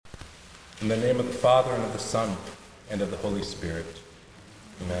In the name of the Father, and of the Son, and of the Holy Spirit.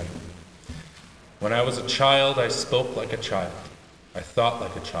 Amen. When I was a child, I spoke like a child. I thought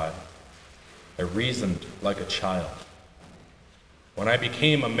like a child. I reasoned like a child. When I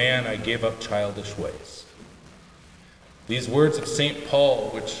became a man, I gave up childish ways. These words of St. Paul,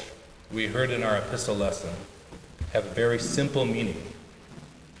 which we heard in our epistle lesson, have a very simple meaning.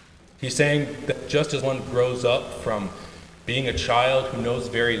 He's saying that just as one grows up from being a child who knows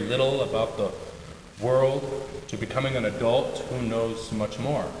very little about the world to becoming an adult who knows much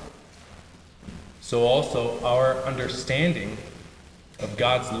more, so also our understanding of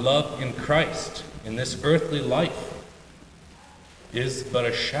God's love in Christ in this earthly life is but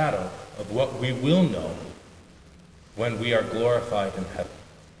a shadow of what we will know when we are glorified in heaven.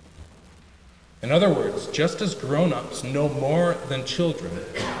 In other words, just as grown-ups know more than children,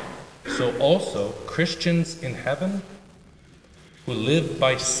 so also Christians in heaven who live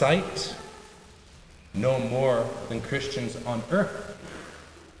by sight know more than Christians on earth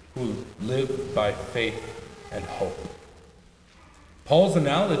who live by faith and hope. Paul's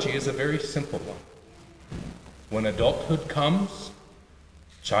analogy is a very simple one. When adulthood comes,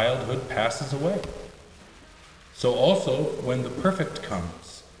 childhood passes away. So also, when the perfect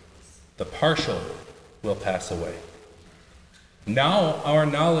comes, the partial will pass away. Now our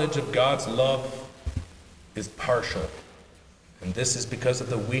knowledge of God's love is partial, and this is because of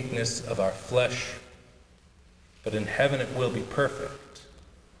the weakness of our flesh. But in heaven it will be perfect.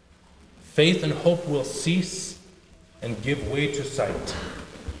 Faith and hope will cease and give way to sight.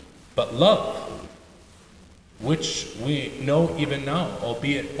 But love, which we know even now,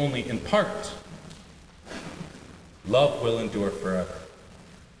 albeit only in part, love will endure forever.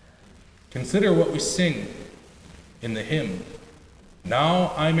 Consider what we sing in the hymn,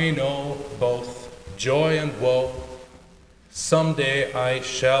 "Now I may know both joy and woe. Someday I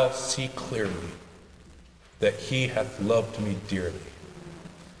shall see clearly that he hath loved me dearly."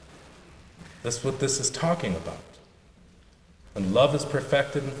 That's what this is talking about. When love is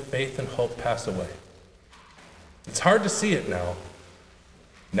perfected and faith and hope pass away. It's hard to see it now.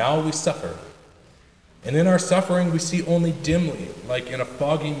 Now we suffer. And in our suffering we see only dimly, like in a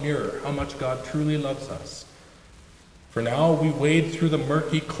foggy mirror, how much God truly loves us. For now we wade through the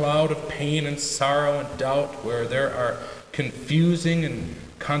murky cloud of pain and sorrow and doubt, where there are confusing and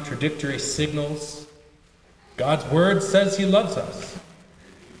contradictory signals. God's word says he loves us.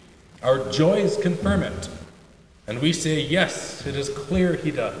 Our joys confirm it, and we say, yes, it is clear he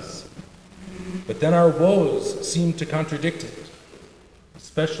does. But then our woes seem to contradict it,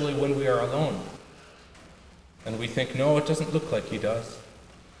 especially when we are alone. And we think, no, it doesn't look like he does.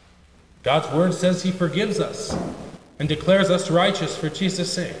 God's word says he forgives us and declares us righteous for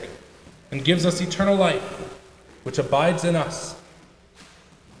Jesus' sake, and gives us eternal life, which abides in us.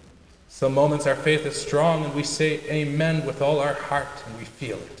 Some moments our faith is strong and we say amen with all our heart and we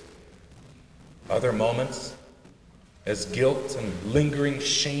feel it. Other moments, as guilt and lingering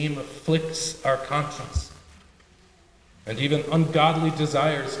shame afflicts our conscience, and even ungodly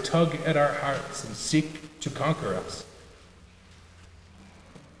desires tug at our hearts and seek to conquer us,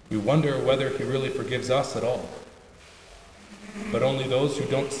 we wonder whether he really forgives us at all, but only those who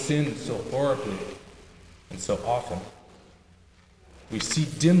don't sin so horribly and so often. We see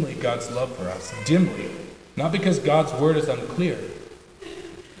dimly God's love for us, dimly, not because God's word is unclear,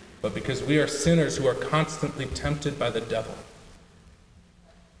 but because we are sinners who are constantly tempted by the devil,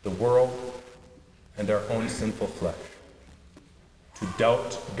 the world, and our own sinful flesh, to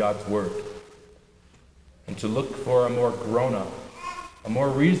doubt God's word, and to look for a more grown-up, a more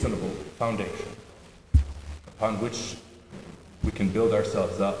reasonable foundation upon which we can build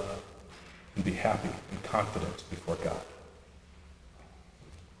ourselves up and be happy and confident before God.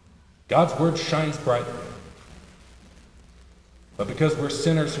 God's word shines brightly. But because we're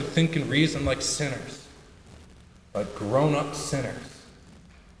sinners who think and reason like sinners, like grown-up sinners,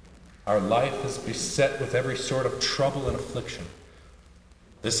 our life is beset with every sort of trouble and affliction.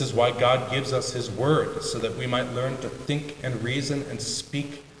 This is why God gives us his word, so that we might learn to think and reason and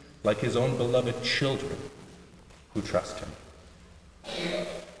speak like his own beloved children who trust him.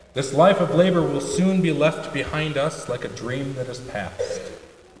 This life of labor will soon be left behind us like a dream that is past,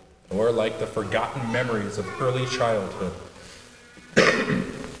 or like the forgotten memories of early childhood.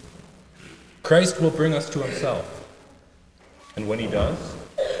 Christ will bring us to himself, and when he does,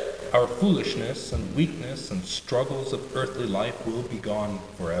 our foolishness and weakness and struggles of earthly life will be gone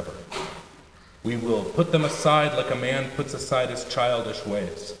forever. We will put them aside like a man puts aside his childish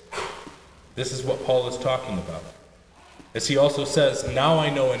ways. This is what Paul is talking about. As he also says, "Now I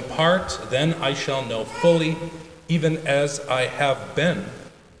know in part, then I shall know fully, even as I have been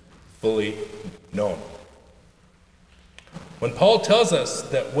fully known. When Paul tells us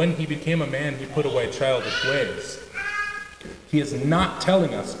that when he became a man, he put away childish ways, he is not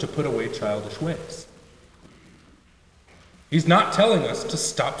telling us to put away childish ways. He's not telling us to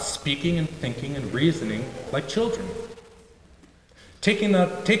stop speaking and thinking and reasoning like children. Taken out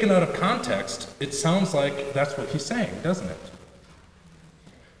of context, it sounds like that's what he's saying, doesn't it?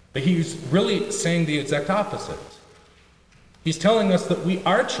 But he's really saying the exact opposite. He's telling us that we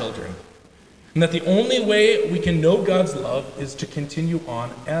are children, and that the only way we can know God's love is to continue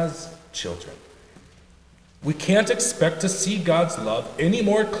on as children. We can't expect to see God's love any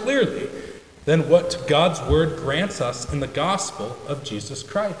more clearly than what God's word grants us in the gospel of Jesus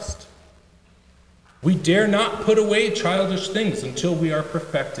Christ. We dare not put away childish things until we are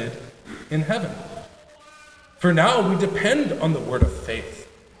perfected in heaven. For now we depend on the word of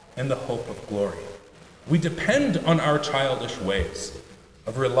faith and the hope of glory. We depend on our childish ways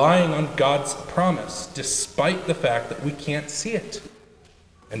of relying on God's promise despite the fact that we can't see it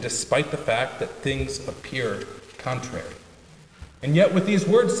and despite the fact that things appear contrary. And yet with these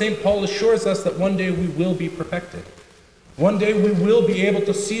words, St. Paul assures us that one day we will be perfected. One day we will be able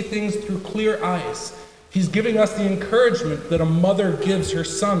to see things through clear eyes. He's giving us the encouragement that a mother gives her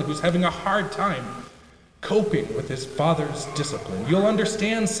son who's having a hard time coping with his father's discipline. You'll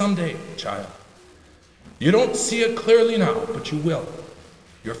understand someday, child. You don't see it clearly now, but you will.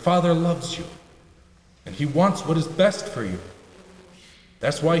 Your father loves you, and he wants what is best for you.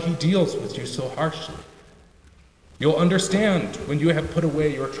 That's why he deals with you so harshly. You'll understand when you have put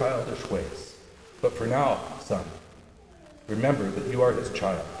away your childish ways. But for now, son, remember that you are his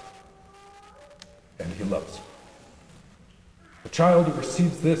child, and he loves you. The child who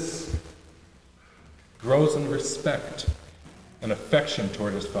receives this grows in respect and affection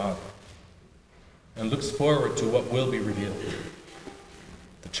toward his father, and looks forward to what will be revealed.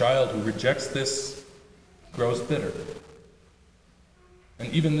 The child who rejects this grows bitter.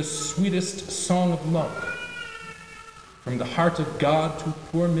 And even the sweetest song of love from the heart of God to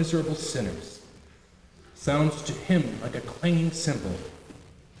poor miserable sinners sounds to him like a clanging cymbal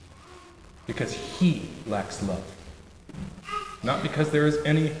because he lacks love, not because there is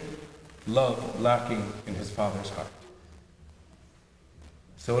any love lacking in his Father's heart.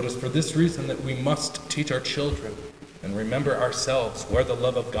 So it is for this reason that we must teach our children and remember ourselves where the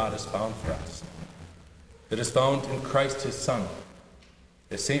love of God is found for us. It is found in Christ his Son.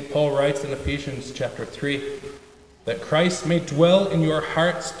 As St. Paul writes in Ephesians chapter 3, that Christ may dwell in your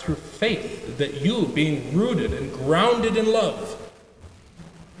hearts through faith, that you, being rooted and grounded in love,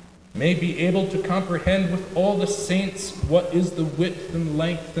 may be able to comprehend with all the saints what is the width and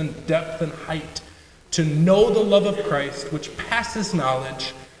length and depth and height, to know the love of Christ, which passes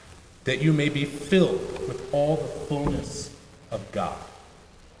knowledge, that you may be filled with all the fullness of God.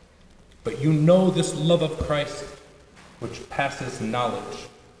 But you know this love of Christ, which passes knowledge,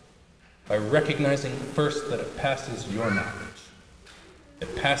 by recognizing first that it passes your knowledge.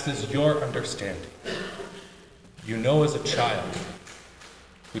 It passes your understanding. You know as a child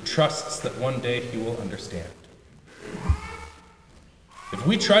who trusts that one day he will understand. If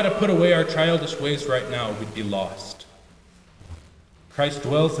we try to put away our childish ways right now, we'd be lost. Christ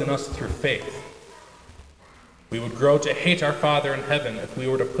dwells in us through faith. We would grow to hate our Father in heaven if we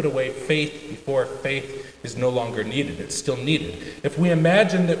were to put away faith before faith is no longer needed. It's still needed. If we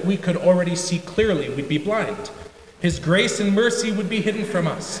imagine that we could already see clearly, we'd be blind. His grace and mercy would be hidden from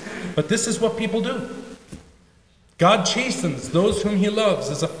us. But this is what people do. God chastens those whom he loves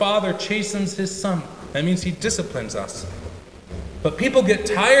as a father chastens his son. That means he disciplines us. But people get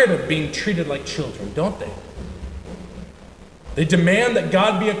tired of being treated like children, don't they? They demand that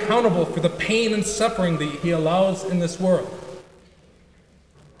God be accountable for the pain and suffering that he allows in this world.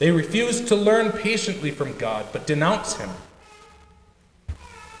 They refuse to learn patiently from God, but denounce him.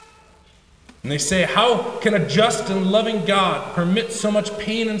 And they say, how can a just and loving God permit so much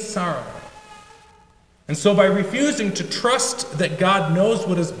pain and sorrow? And so by refusing to trust that God knows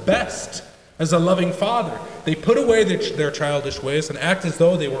what is best as a loving father, they put away their childish ways and act as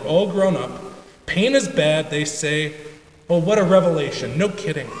though they were all grown up. Pain is bad, they say. Oh, what a revelation. No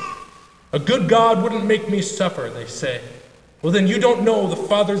kidding. A good God wouldn't make me suffer, they say. Well, then you don't know the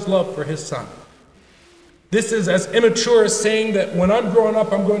Father's love for his Son. This is as immature as saying that when I'm growing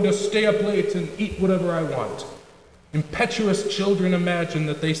up, I'm going to stay up late and eat whatever I want. Impetuous children imagine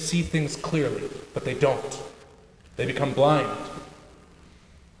that they see things clearly, but they don't. They become blind.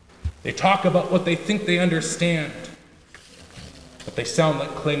 They talk about what they think they understand, but they sound like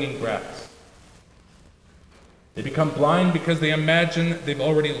clanging brass. They become blind because they imagine they've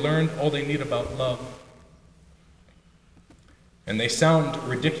already learned all they need about love. and they sound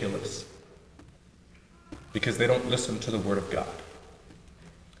ridiculous because they don't listen to the Word of God.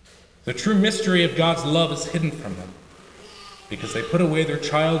 The true mystery of God's love is hidden from them because they put away their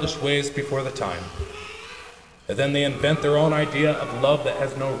childish ways before the time. And then they invent their own idea of love that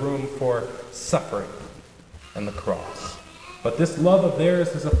has no room for suffering and the cross. But this love of theirs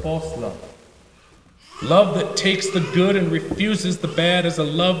is a false love. Love that takes the good and refuses the bad is a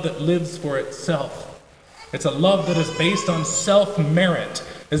love that lives for itself. It's a love that is based on self-merit,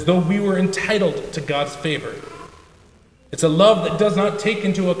 as though we were entitled to God's favor. It's a love that does not take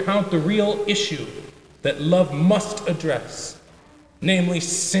into account the real issue that love must address, namely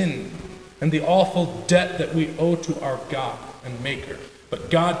sin and the awful debt that we owe to our God and Maker. But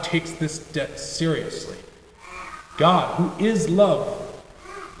God takes this debt seriously. God, who is love,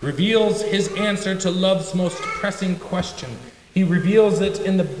 reveals his answer to love's most pressing question. He reveals it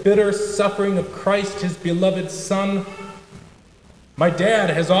in the bitter suffering of Christ, his beloved Son. My dad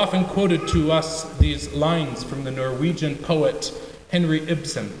has often quoted to us these lines from the Norwegian poet Henry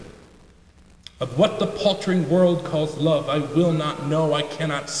Ibsen. Of what the paltering world calls love, I will not know, I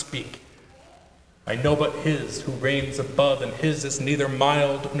cannot speak. I know but his who reigns above, and his is neither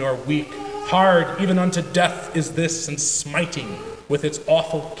mild nor weak. Hard even unto death is this, and smiting with its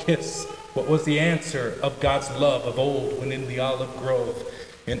awful kiss. What was the answer of God's love of old when in the olive grove,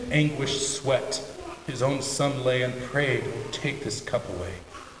 in anguished sweat, his own son lay and prayed, take this cup away.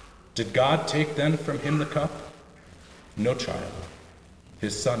 Did God take then from him the cup? No, child.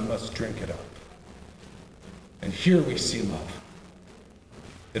 His son must drink it up. And here we see love.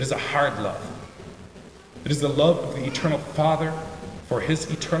 It is a hard love. It is the love of the eternal Father for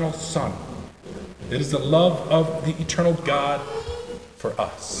his eternal Son. It is the love of the eternal God for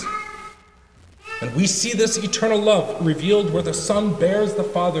us. And we see this eternal love revealed where the Son bears the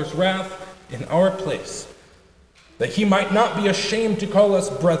Father's wrath in our place, that he might not be ashamed to call us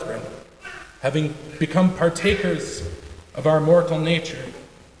brethren, having become partakers of our mortal nature,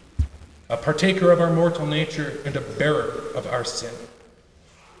 a partaker of our mortal nature and a bearer of our sin,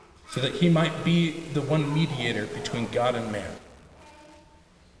 so that he might be the one mediator between God and man.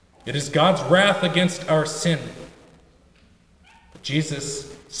 It is God's wrath against our sin. But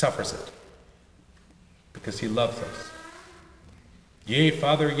Jesus suffers it because he loves us. Yea,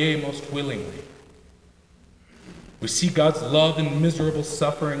 Father, yea, most willingly. We see God's love in miserable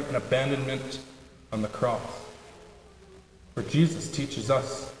suffering and abandonment on the cross, where Jesus teaches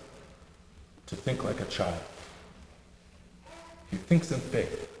us to think like a child. He thinks in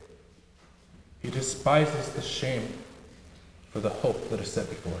faith. He despises the shame for the hope that is set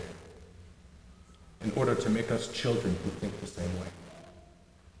before him, in order to make us children who think the same way.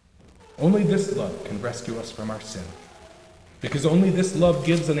 Only this love can rescue us from our sin, because only this love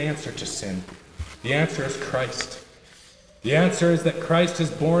gives an answer to sin. The answer is Christ. The answer is that Christ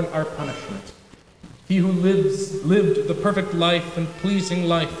has borne our punishment. He who lived the perfect life and pleasing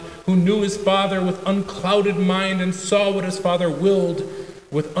life, who knew his Father with unclouded mind and saw what his Father willed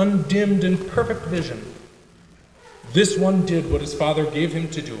with undimmed and perfect vision. This one did what his Father gave him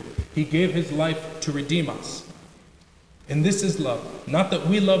to do. He gave his life to redeem us. And this is love, not that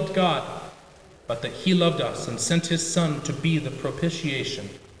we loved God, but that he loved us and sent his Son to be the propitiation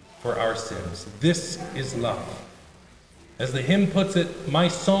for our sins. This is love. As the hymn puts it, my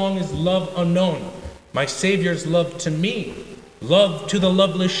song is love unknown, my Savior's love to me, love to the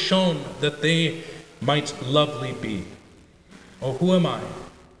loveless shown, that they might lovely be. Oh, who am I,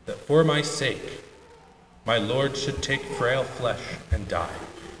 that for my sake my Lord should take frail flesh and die?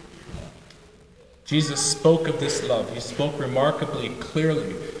 Jesus spoke of this love. He spoke remarkably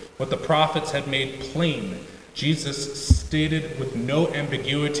clearly what the prophets had made plain. Jesus stated with no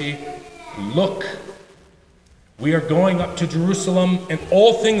ambiguity, look, we are going up to Jerusalem, and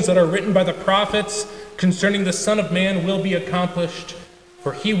all things that are written by the prophets concerning the Son of Man will be accomplished.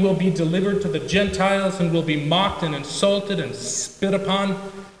 For he will be delivered to the Gentiles and will be mocked and insulted and spit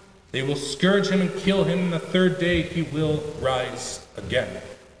upon. They will scourge him and kill him, and the third day he will rise again.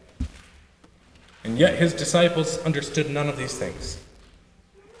 And yet his disciples understood none of these things.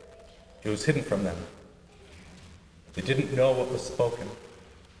 It was hidden from them. They didn't know what was spoken,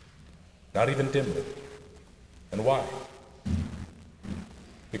 not even dimly. And why?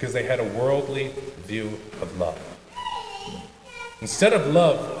 Because they had a worldly view of love. Instead of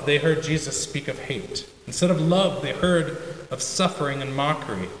love, they heard Jesus speak of hate. Instead of love, they heard of suffering and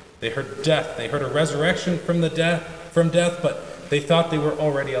mockery. They heard death. They heard a resurrection from death, but they thought they were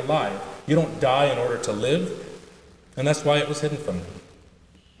already alive. You don't die in order to live, and that's why it was hidden from them.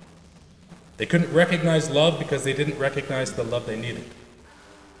 They couldn't recognize love because they didn't recognize the love they needed.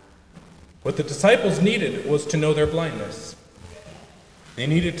 What the disciples needed was to know their blindness. They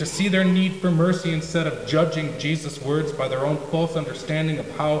needed to see their need for mercy instead of judging Jesus' words by their own false understanding of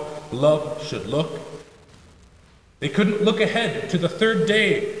how love should look. They couldn't look ahead to the third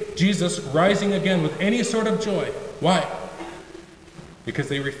day, Jesus rising again with any sort of joy. Why? Because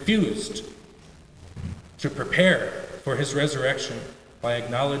they refused to prepare for his resurrection by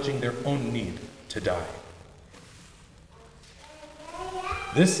acknowledging their own need to die.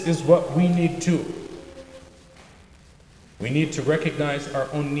 This is what we need too. We need to recognize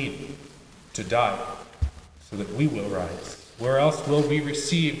our own need to die so that we will rise. Where else will we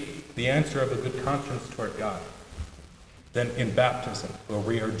receive the answer of a good conscience toward God than in baptism, where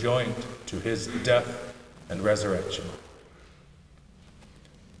we are joined to his death and resurrection?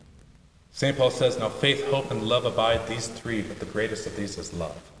 St. Paul says, now faith, hope, and love abide, these three, but the greatest of these is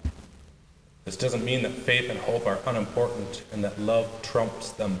love. This doesn't mean that faith and hope are unimportant and that love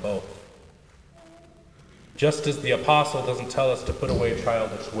trumps them both. Just as the apostle doesn't tell us to put away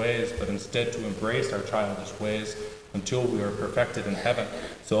childish ways, but instead to embrace our childish ways until we are perfected in heaven,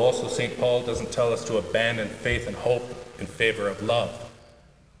 so also St. Paul doesn't tell us to abandon faith and hope in favor of love,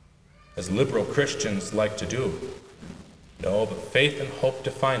 as liberal Christians like to do. No, but faith and hope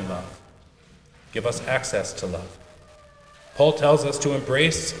define love, give us access to love. Paul tells us to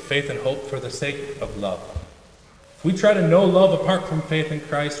embrace faith and hope for the sake of love. If we try to know love apart from faith in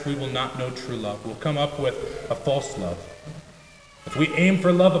Christ, we will not know true love. We'll come up with a false love. If we aim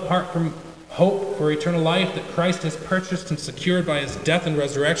for love apart from hope for eternal life that Christ has purchased and secured by his death and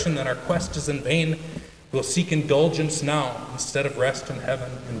resurrection, then our quest is in vain. We'll seek indulgence now instead of rest in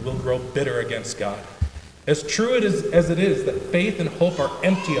heaven, and we'll grow bitter against God. As true as it is that faith and hope are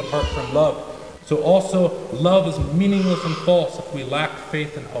empty apart from love, so also love is meaningless and false if we lack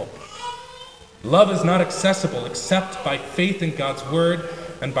faith and hope. Love is not accessible except by faith in God's word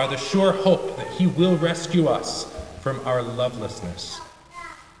and by the sure hope that he will rescue us from our lovelessness.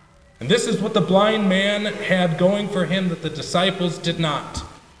 And this is what the blind man had going for him that the disciples did not.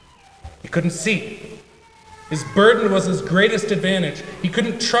 He couldn't see. His burden was his greatest advantage. He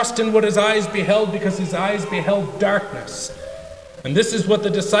couldn't trust in what his eyes beheld because his eyes beheld darkness. And this is what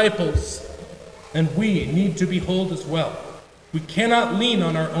the disciples and we need to behold as well. We cannot lean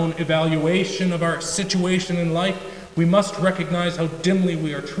on our own evaluation of our situation in life. We must recognize how dimly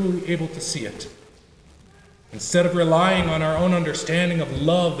we are truly able to see it. Instead of relying on our own understanding of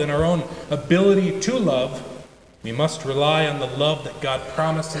love and our own ability to love, we must rely on the love that God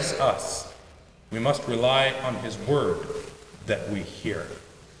promises us. We must rely on his word that we hear,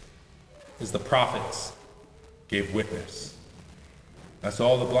 as the prophets gave witness. That's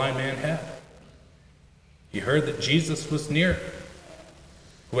all the blind man had. He heard that Jesus was near,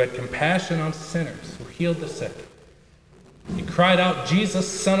 who had compassion on sinners, who healed the sick. He cried out, Jesus,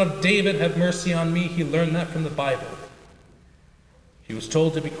 Son of David, have mercy on me. He learned that from the Bible. He was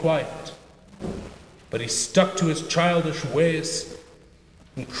told to be quiet, but he stuck to his childish ways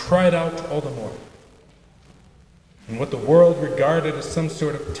and cried out all the more. And what the world regarded as some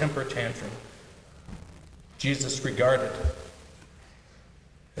sort of temper tantrum, Jesus regarded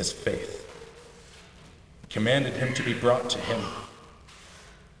as faith. Commanded him to be brought to him.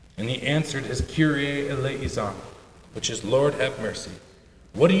 And he answered his Kyrie eleison, which is, Lord, have mercy.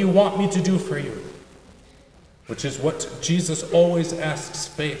 What do you want me to do for you? Which is what Jesus always asks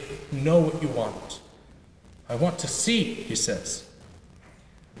faith. Know what you want. I want to see, he says.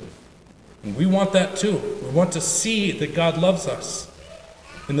 And we want that too. We want to see that God loves us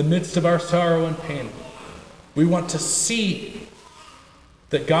in the midst of our sorrow and pain. We want to see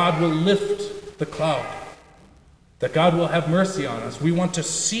that God will lift the cloud, that God will have mercy on us. We want to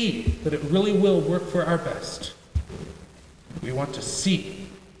see that it really will work for our best. We want to see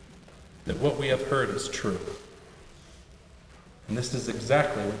that what we have heard is true. And this is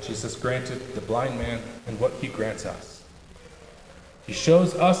exactly what Jesus granted the blind man and what he grants us. He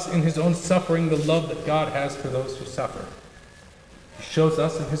shows us in his own suffering the love that God has for those who suffer. He shows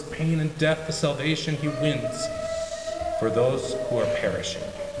us in his pain and death the salvation he wins for those who are perishing.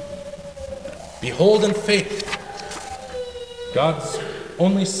 Behold in faith God's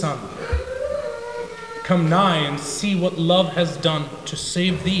only Son. Come nigh and see what love has done to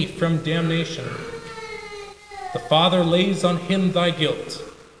save thee from damnation. The Father lays on him thy guilt.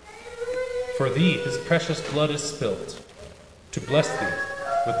 For thee his precious blood is spilt, to bless thee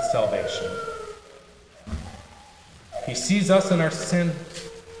with salvation. He sees us in our sin,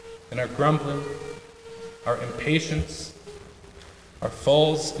 in our grumbling, our impatience, our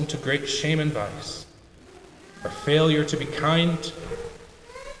falls into great shame and vice, our failure to be kind.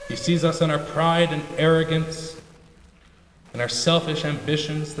 He sees us in our pride and arrogance, and our selfish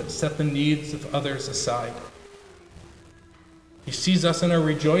ambitions that set the needs of others aside. He sees us in our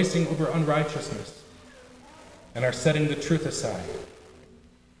rejoicing over unrighteousness and our setting the truth aside.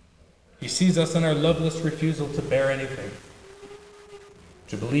 He sees us in our loveless refusal to bear anything,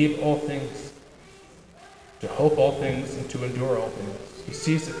 to believe all things, to hope all things, and to endure all things. He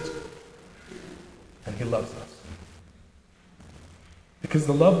sees it, and he loves us. Because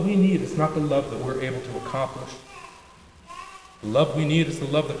the love we need is not the love that we're able to accomplish. The love we need is the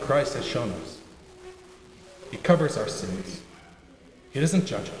love that Christ has shown us. He covers our sins. He doesn't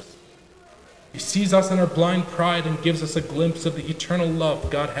judge us. He sees us in our blind pride and gives us a glimpse of the eternal love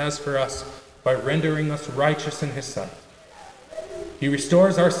God has for us by rendering us righteous in his sight. He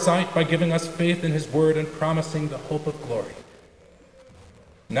restores our sight by giving us faith in his word and promising the hope of glory.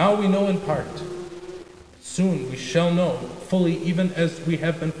 Now we know in part. Soon we shall know fully, even as we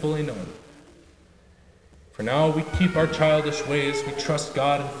have been fully known. For now we keep our childish ways. We trust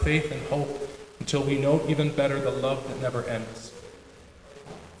God in faith and hope until we know even better the love that never ends.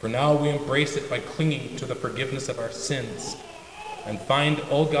 For now we embrace it by clinging to the forgiveness of our sins and find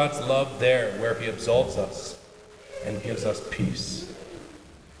all God's love there where he absolves us and gives us peace.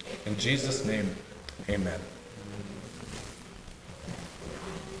 In Jesus' name, amen.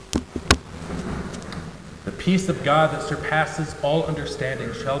 The peace of God that surpasses all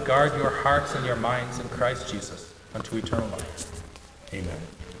understanding shall guard your hearts and your minds in Christ Jesus unto eternal life. Amen.